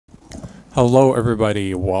Hello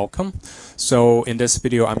everybody, welcome. So in this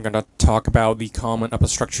video I'm going to talk about the common upper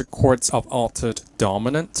structure chords of altered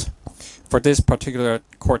dominant. For this particular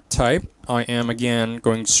chord type, I am again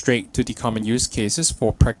going straight to the common use cases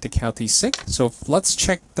for practicality's sake. So let's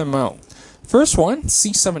check them out. First one,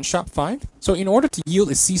 C7 sharp 5. So in order to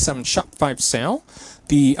yield a C7 sharp 5 sound,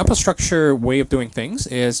 the upper structure way of doing things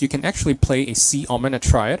is you can actually play a C augmented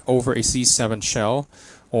triad over a C7 shell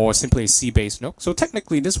or simply a C bass note. So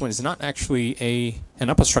technically this one is not actually an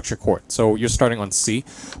upper structure chord. So you're starting on C,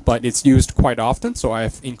 but it's used quite often, so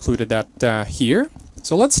I've included that here.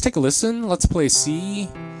 So let's take a listen. Let's play C,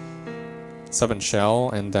 7 shell,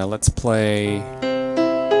 and let's play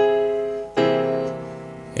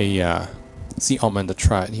a C augmented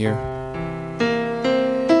triad here.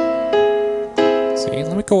 See,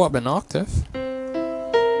 let me go up an octave.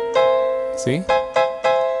 See?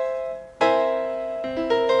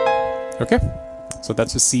 Okay, so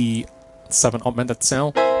that's a C7 augmented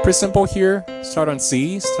sound. Pretty simple here. Start on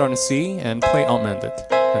C, and play augmented.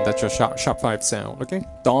 And that's your sharp 5 sound, okay?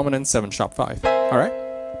 Dominant 7 sharp 5. Alright,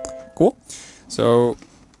 cool. So,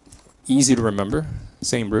 easy to remember.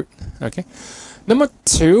 Same root, okay? Number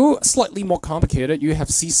 2, slightly more complicated. You have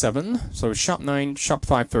C7, so sharp 9, sharp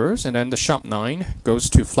 5 first, and then the sharp 9 goes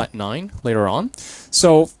to flat 9 later on.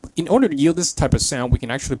 So in order to yield this type of sound, we can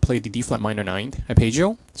actually play the D flat minor 9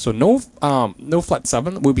 arpeggio. So no flat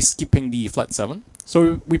 7, we'll be skipping the flat 7.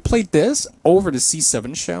 So we played this over the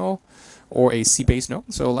C7 shell or a C bass note.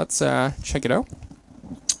 So let's check it out.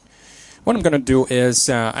 What I'm gonna do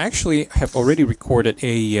is I actually have already recorded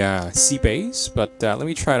a C bass, but let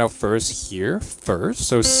me try it out first here first.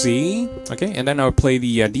 So C, okay, and then I'll play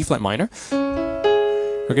the D flat minor.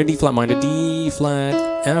 Okay, D flat minor, D flat,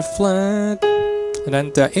 F flat, and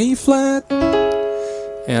then the A flat,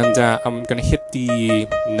 and I'm gonna hit the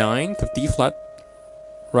 9th of D flat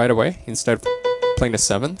right away instead of playing the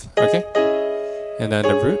 7th. Okay, and then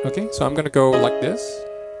the root. Okay, so I'm gonna go like this,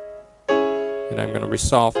 and I'm gonna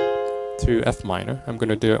resolve to F minor. I'm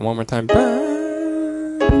gonna do it one more time.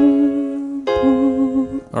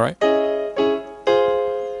 Alright.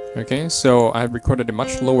 Okay, so I've recorded a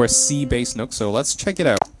much lower C bass note, so let's check it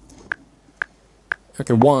out.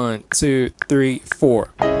 Okay, 1, 2, 3,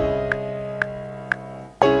 4.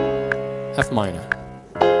 F minor.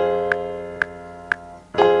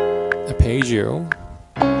 Arpeggio.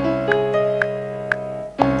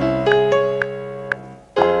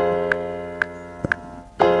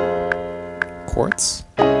 Chords.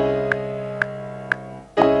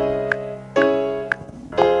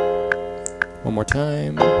 One more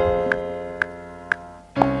time.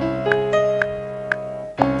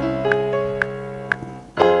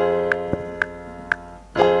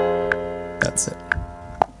 That's it.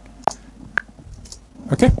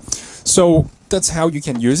 Okay, so that's how you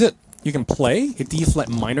can use it. You can play a D flat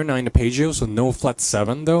minor 9 arpeggio, so no flat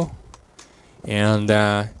 7 though, and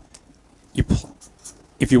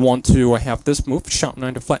if you want to have this move, sharp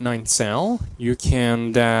 9 to flat 9 sound, you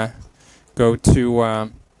can go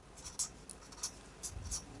to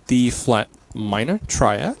D flat minor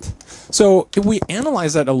triad. So if we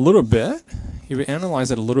analyze that a little bit,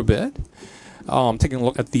 taking a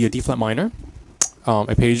look at the D flat minor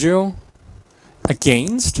arpeggio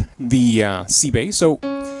against the C bass. So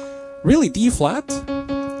really D flat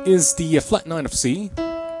is the flat 9 of C.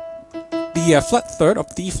 The flat third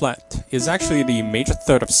of D flat is actually the major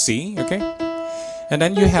third of C, okay? And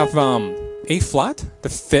then you have A flat, the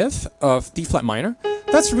 5th of D flat minor.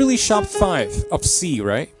 That's really sharp 5 of C,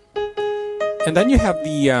 right? And then you have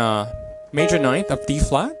the major 9th of D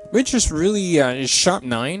flat, which is really sharp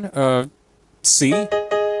 9 of C.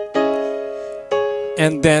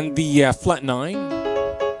 And then the flat 9.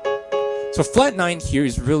 So flat 9 here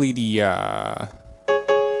is really the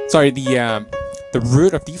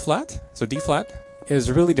root of D flat. So D flat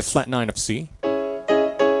is really the flat 9 of C.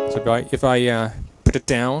 So if I put it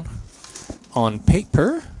down on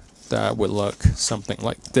paper, that would look something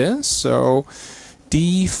like this. So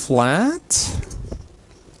D flat,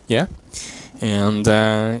 yeah, and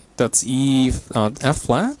that's E, F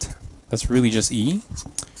flat. That's really just E,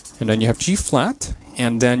 and then you have G flat,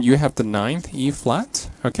 and then you have the 9th E flat.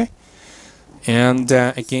 Okay, and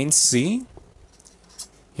again C.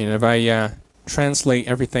 And if I translate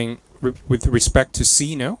everything with respect to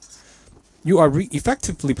C now, you are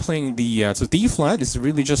effectively playing the so D flat is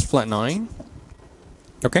really just flat 9.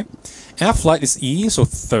 Okay, F flat is E, so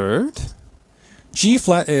 3rd. G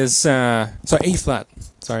flat is sorry, A flat.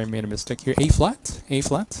 Sorry, I made a mistake here. A flat.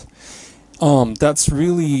 That's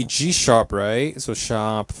really G sharp, right? So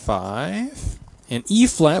sharp 5. And E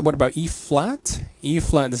flat, what about E flat? E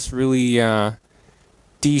flat is really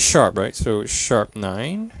D sharp, right? So sharp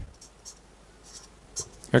 9.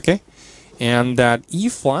 Okay, and that E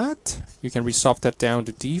flat, you can resolve that down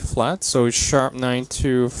to D flat. So sharp 9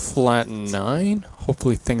 to flat 9.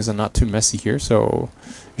 Hopefully things are not too messy here, so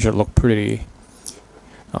it should look pretty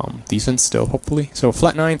decent still, hopefully. So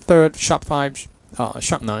flat 9, third, sharp 5,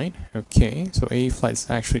 sharp 9. Okay, so A flat is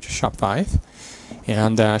actually just sharp 5.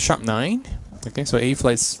 And sharp 9. Okay, so A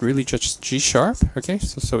flat is really just G sharp. Okay,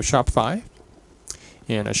 so sharp 5.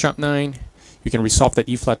 And a sharp 9. You can resolve that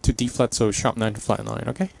E flat to D flat, so sharp 9 to flat 9,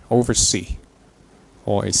 okay? Over C.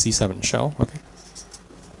 Or a C7 shell, okay?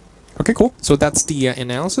 Okay, cool. So that's the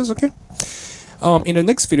analysis, okay? In the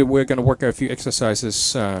next video, we're going to work out a few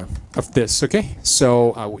exercises of this, okay?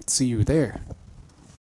 So I would see you there.